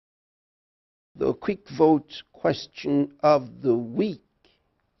The quick vote question of the week.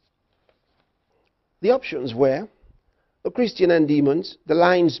 The options were the Christian and demons, the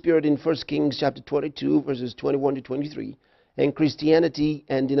lying spirit in 1 Kings chapter 22 verses 21 to 23, and Christianity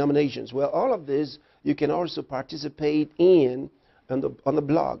and denominations. Well, all of this you can also participate in on the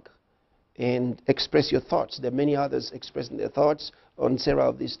blog and express your thoughts. There are many others expressing their thoughts on several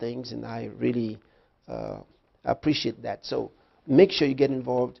of these things, and I really appreciate that. So make sure you get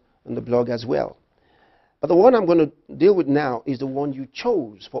involved on the blog as well. But the one I'm going to deal with now is the one you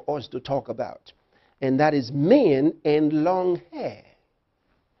chose for us to talk about, and that is men and long hair.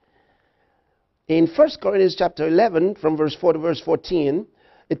 In 1 Corinthians chapter 11, from verse 4 to verse 14,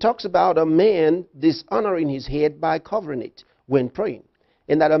 it talks about a man dishonoring his head by covering it when praying,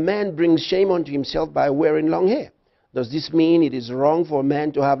 and that a man brings shame unto himself by wearing long hair. Does this mean it is wrong for a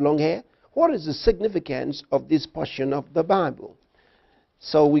man to have long hair? What is the significance of this portion of the Bible?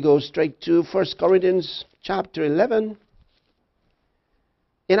 So we go straight to 1 Corinthians chapter 11.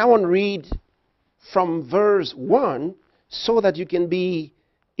 And I want to read from verse 1 so that you can be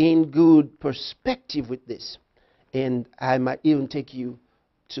in good perspective with this. And I might even take you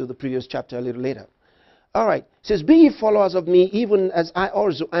to the previous chapter a little later. All right. It says, "Be ye followers of me, even as I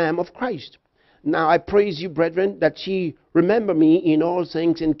also am of Christ. Now I praise you, brethren, that ye remember me in all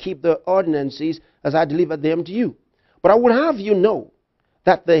things and keep the ordinances as I delivered them to you. But I would have you know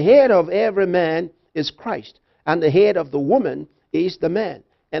that the head of every man is Christ, and the head of the woman is the man,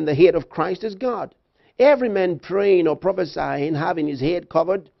 and the head of Christ is God. Every man praying or prophesying, having his head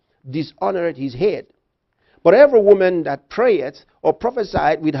covered, dishonoreth his head. But every woman that prayeth or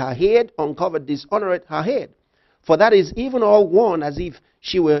prophesieth with her head uncovered dishonoreth her head. For that is even all one, as if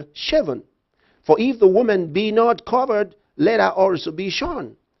she were shaven. For if the woman be not covered, let her also be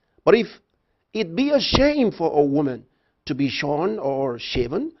shorn. But if it be a shame for a woman to be shorn or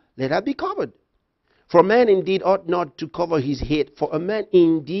shaven, let her be covered. For a man indeed ought not to cover his head, for a man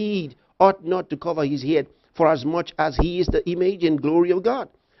indeed ought not to cover his head, for as much as he is the image and glory of God.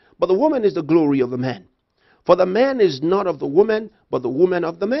 But the woman is the glory of the man. For the man is not of the woman, but the woman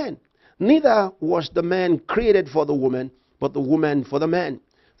of the man. Neither was the man created for the woman, but the woman for the man.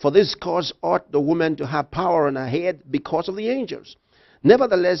 For this cause ought the woman to have power on her head because of the angels.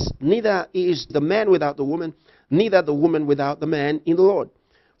 Nevertheless, neither is the man without the woman, neither the woman without the man in the Lord.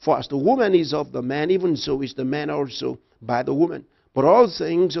 For as the woman is of the man, even so is the man also by the woman. But all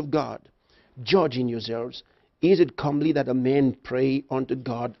things of God, judging yourselves, is it comely that a man pray unto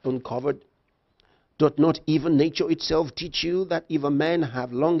God uncovered? Doth not even nature itself teach you that if a man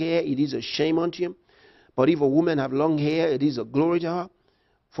have long hair, it is a shame unto him? But if a woman have long hair, it is a glory to her,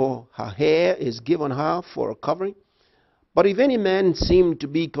 for her hair is given her for a covering. But if any man seem to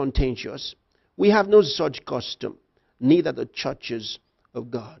be contentious, we have no such custom, neither the churches of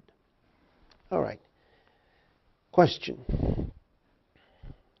God." All right. Question.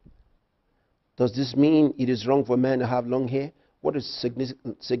 Does this mean it is wrong for a man to have long hair? What is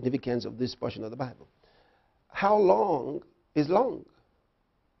the significance of this portion of the Bible? How long is long?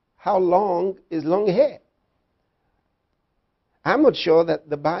 How long is long hair? I'm not sure that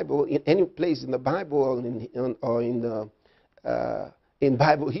the Bible, in any place in the Bible or in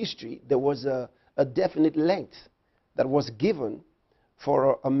Bible history, there was a definite length that was given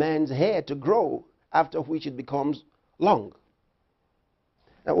for a man's hair to grow, after which it becomes long.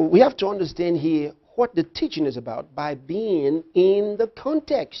 Now, we have to understand here what the teaching is about by being in the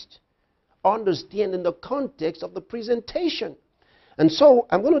context, understanding the context of the presentation. And so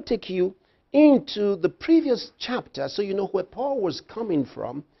I'm going to take you into the previous chapter so you know where Paul was coming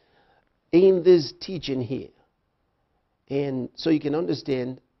from in this teaching here, and so you can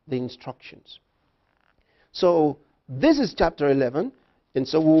understand the instructions. So this is chapter 11, and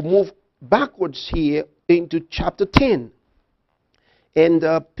so we'll move backwards here into chapter 10. And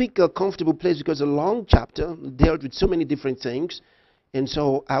pick a comfortable place because it's a long chapter, dealt with so many different things. And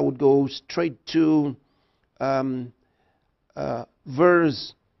so I would go straight to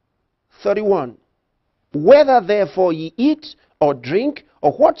verse 31. "Whether therefore ye eat or drink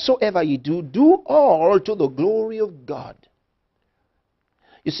or whatsoever ye do, do all to the glory of God."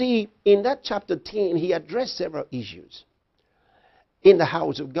 You see, in that chapter 10, he addressed several issues in the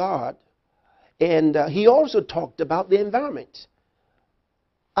house of God. And he also talked about the environment,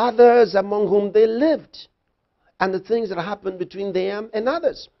 others among whom they lived, and the things that happened between them and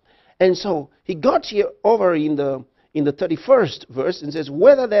others. And so he got here over in the 31st verse and says,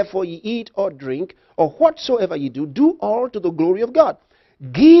 "Whether therefore ye eat or drink or whatsoever ye do, do all to the glory of God.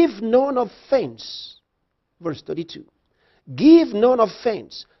 Give none offense." Verse 32. "Give none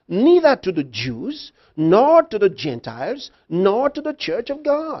offense, neither to the Jews, nor to the Gentiles, nor to the church of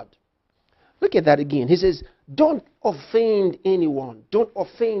God." Look at that again. He says, don't offend anyone. Don't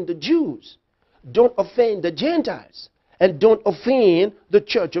offend the Jews. Don't offend the Gentiles. And don't offend the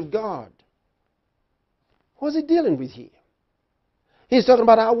church of God. What's he dealing with here? He's talking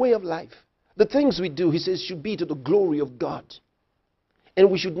about our way of life. The things we do, he says, should be to the glory of God.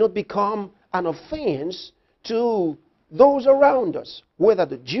 And we should not become an offense to those around us, whether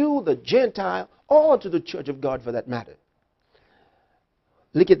the Jew, the Gentile, or to the church of God for that matter.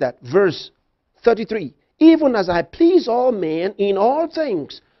 Look at that. Verse 33. Even as I please all men in all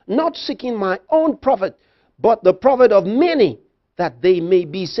things, not seeking my own profit, but the profit of many, that they may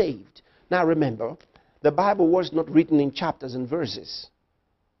be saved. Now remember, the Bible was not written in chapters and verses.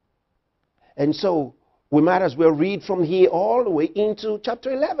 And so we might as well read from here all the way into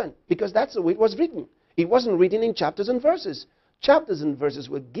chapter 11, because that's the way it was written. It wasn't written in chapters and verses. Chapters and verses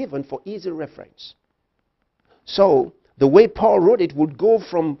were given for easy reference. So the way Paul wrote it would go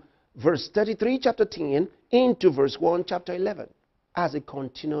from verse 33, chapter 10, into verse 1, chapter 11, as a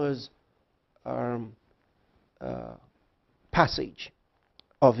continuous passage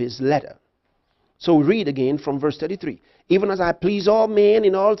of his letter. So we read again from verse 33. Even as I please all men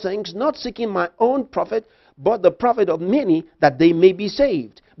in all things, not seeking my own profit, but the profit of many, that they may be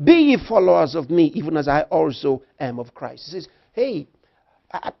saved. Be ye followers of me, even as I also am of Christ. He says, hey,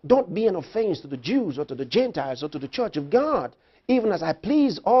 don't be an offense to the Jews or to the Gentiles or to the church of God. Even as I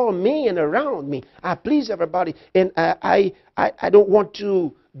please all men around me, I please everybody. And I don't want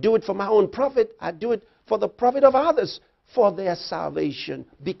to do it for my own profit. I do it for the profit of others, for their salvation,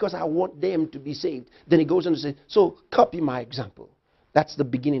 because I want them to be saved. Then he goes on to say, so copy my example. That's the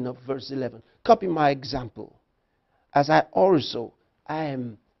beginning of verse 11. Copy my example, as I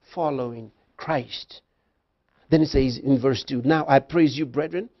am following Christ. Then he says in verse 2, now I praise you,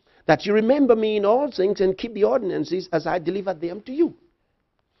 brethren, that you remember me in all things and keep the ordinances as I delivered them to you.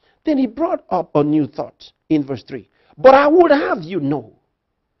 Then he brought up a new thought in verse 3. But I would have you know.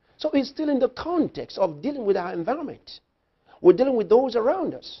 So it's still in the context of dealing with our environment. We're dealing with those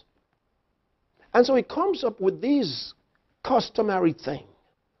around us. And so he comes up with this customary thing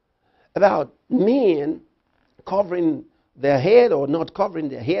about men covering their head or not covering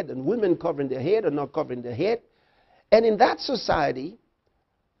their head, and women covering their head or not covering their head. And in that society,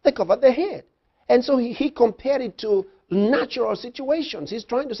 they covered their head. And so he compared it to natural situations. He's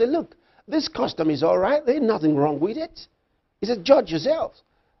trying to say, look, this custom is all right. There's nothing wrong with it. He says, judge yourself.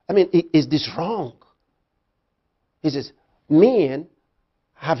 I mean, is this wrong? He says, men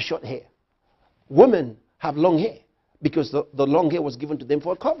have short hair. Women have long hair, because the long hair was given to them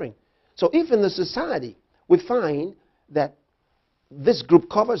for a covering. So if in the society we find that this group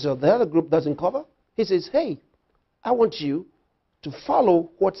covers or the other group doesn't cover, he says, hey, I want you to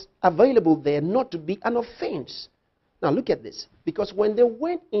follow what's available there, not to be an offense. Now look at this. Because when they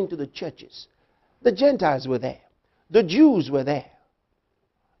went into the churches, the Gentiles were there. The Jews were there.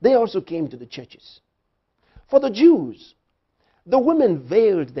 They also came to the churches. For the Jews, the women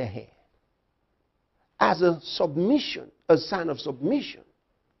veiled their hair as a submission, a sign of submission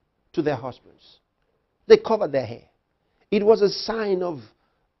to their husbands. They covered their hair. It was a sign of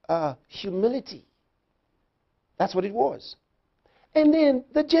humility. That's what it was. And then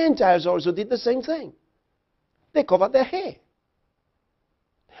the Gentiles also did the same thing. They covered their hair.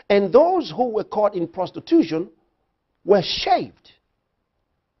 And those who were caught in prostitution were shaved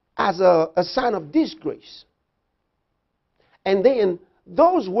as a sign of disgrace. And then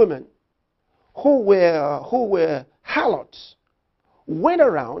those women who were harlots went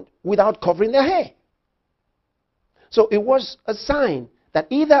around without covering their hair. So it was a sign that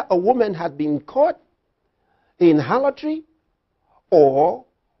either a woman had been caught in harlotry or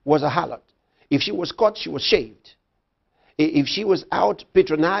was a harlot. If she was caught, she was shaved. If she was out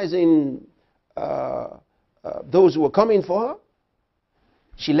patronizing those who were coming for her,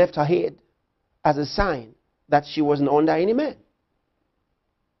 she left her head as a sign that she wasn't under any man.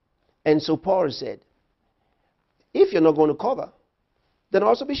 And so Paul said, if you're not going to cover, then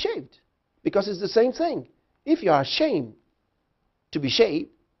also be shaved. Because it's the same thing. If you are ashamed to be shaved,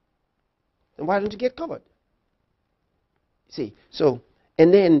 then why don't you get covered? See, so,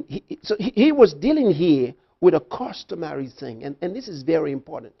 and then, he was dealing here with a customary thing. And this is very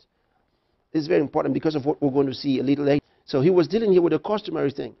important. This is very important because of what we're going to see a little later. So he was dealing here with a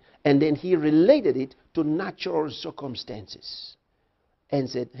customary thing. And then he related it to natural circumstances. And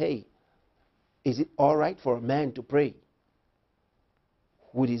said, hey, is it all right for a man to pray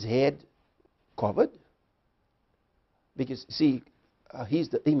with his head covered? Because, see, he's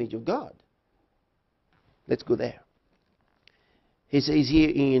the image of God. Let's go there. He says here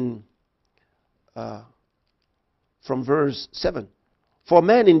in, from verse 7, for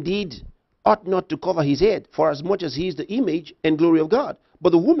man indeed ought not to cover his head, for as much as he is the image and glory of God.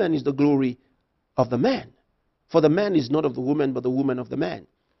 But the woman is the glory of the man. For the man is not of the woman, but the woman of the man.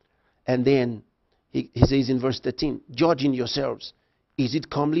 And then he says in verse 13, judging yourselves, is it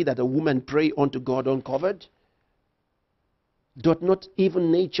comely that a woman pray unto God uncovered? Doth not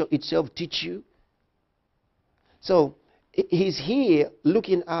even nature itself teach you? So he's here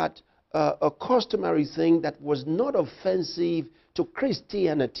looking at a customary thing that was not offensive to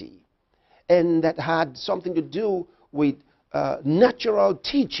Christianity, and that had something to do with natural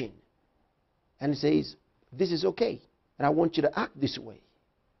teaching. And he says, this is okay, and I want you to act this way.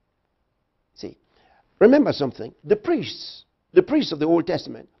 See, remember something. The priests of the Old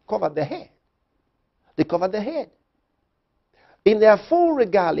Testament covered their hair. They covered their head. In their full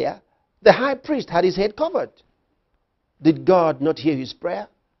regalia, the high priest had his head covered. Did God not hear his prayer?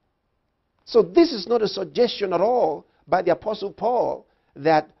 So this is not a suggestion at all by the Apostle Paul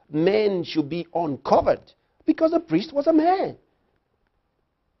that men should be uncovered, because the priest was a man.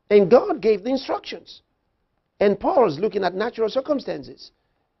 And God gave the instructions. And Paul is looking at natural circumstances.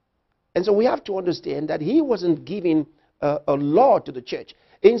 And so we have to understand that he wasn't giving a law to the church.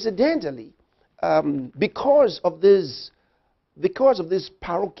 Incidentally, because of this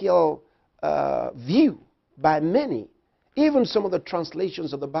parochial view by many, even some of the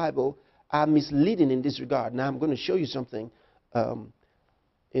translations of the Bible are misleading in this regard. Now I'm going to show you something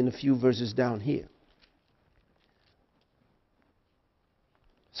in a few verses down here.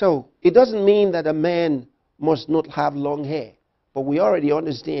 So it doesn't mean that a man must not have long hair, but we already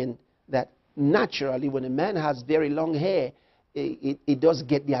understand that naturally when a man has very long hair, it does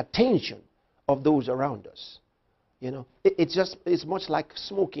get the attention of those around us. You know, it's much like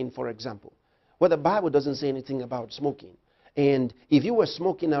smoking, for example, where the Bible doesn't say anything about smoking. And if you were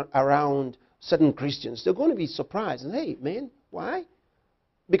smoking around certain Christians, they're going to be surprised. And hey, man, why?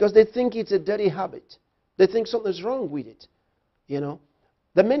 Because they think it's a dirty habit. They think something's wrong with it. You know,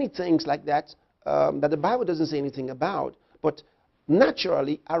 there are many things like that that the Bible doesn't say anything about, but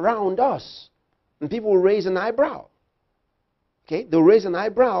naturally around us, and people will raise an eyebrow. Okay, they'll raise an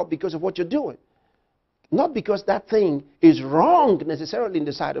eyebrow because of what you're doing. Not because that thing is wrong necessarily in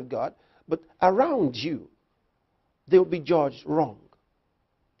the sight of God, but around you, they will be judged wrong.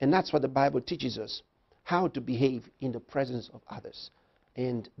 And that's what the Bible teaches us, how to behave in the presence of others.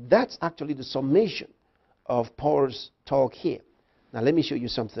 And that's actually the summation of Paul's talk here. Now let me show you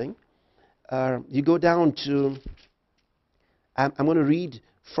something. You go down to, I'm going to read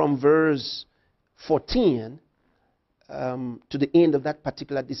from verse 14 to the end of that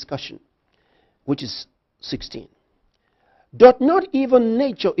particular discussion, which is 16. Doth not even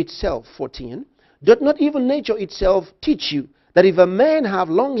nature itself, 14, doth not even nature itself teach you that if a man have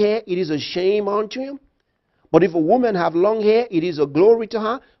long hair, it is a shame unto him? But if a woman have long hair, it is a glory to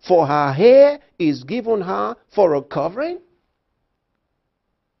her, for her hair is given her for a covering.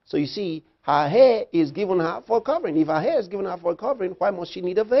 So you see, her hair is given her for a covering. If her hair is given her for a covering, why must she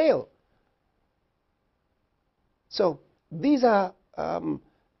need a veil? So these are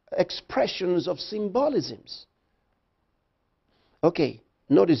expressions of symbolisms. Okay,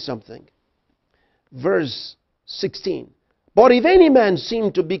 notice something. Verse 16. But if any man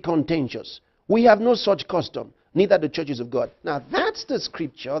seem to be contentious, we have no such custom, neither the churches of God. Now that's the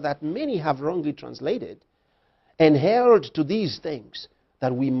scripture that many have wrongly translated and held to these things,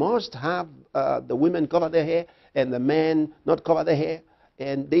 that we must have the women cover their hair and the men not cover their hair.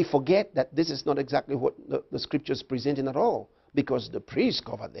 And they forget that this is not exactly what the scripture is presenting at all, because the priests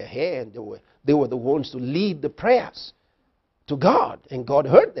covered their hair and they were the ones to lead the prayers to God, and God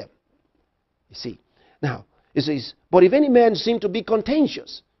heard them. You see. Now, it says, but if any man seem to be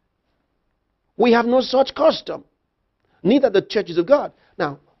contentious, we have no such custom, neither the churches of God.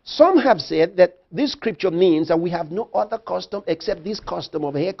 Now, some have said that this scripture means that we have no other custom except this custom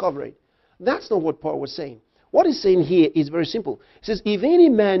of hair covering. That's not what Paul was saying. What he's saying here is very simple. He says, if any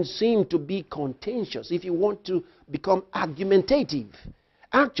man seem to be contentious, if you want to become argumentative,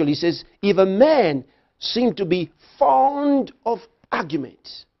 actually he says, if a man seem to be fond of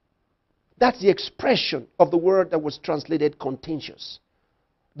argument, that's the expression of the word that was translated contentious.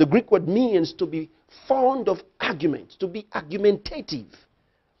 The Greek word means to be fond of argument, to be argumentative,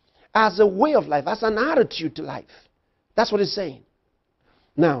 as a way of life, as an attitude to life. That's what he's saying.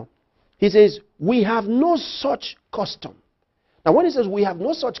 Now, he says, we have no such custom. Now, when he says we have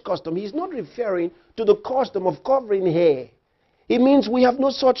no such custom, he's not referring to the custom of covering hair. It means we have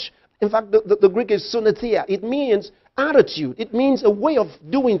no such, in fact, the Greek is sunetheia. It means attitude. It means a way of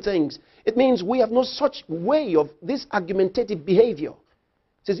doing things. It means we have no such way of this argumentative behavior.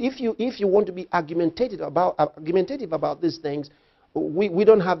 It says if you want to be argumentative about these things, we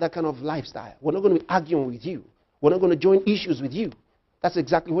don't have that kind of lifestyle. We're not going to be arguing with you. We're not going to join issues with you. That's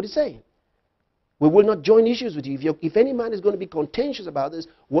exactly what he's saying. We will not join issues with you. If any man is going to be contentious about this,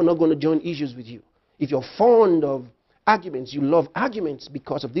 we're not going to join issues with you. If you're fond of arguments, you love arguments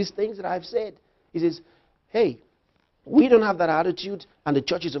because of these things that I've said, he says, hey, we don't have that attitude, and the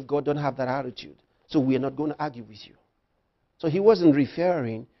churches of God don't have that attitude. So we are not going to argue with you. So he wasn't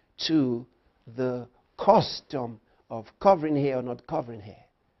referring to the custom of covering hair or not covering hair.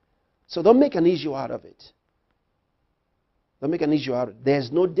 So don't make an issue out of it. Don't make an issue out of it.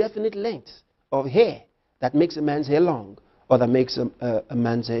 There's no definite length of hair that makes a man's hair long or that makes a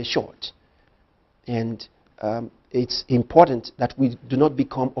man's hair short. And it's important that we do not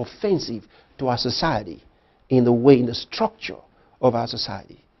become offensive to our society in the structure of our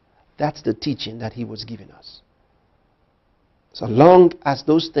society. That's the teaching that he was giving us. So long as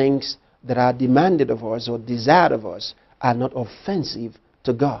those things that are demanded of us or desired of us are not offensive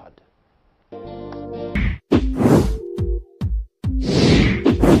to God,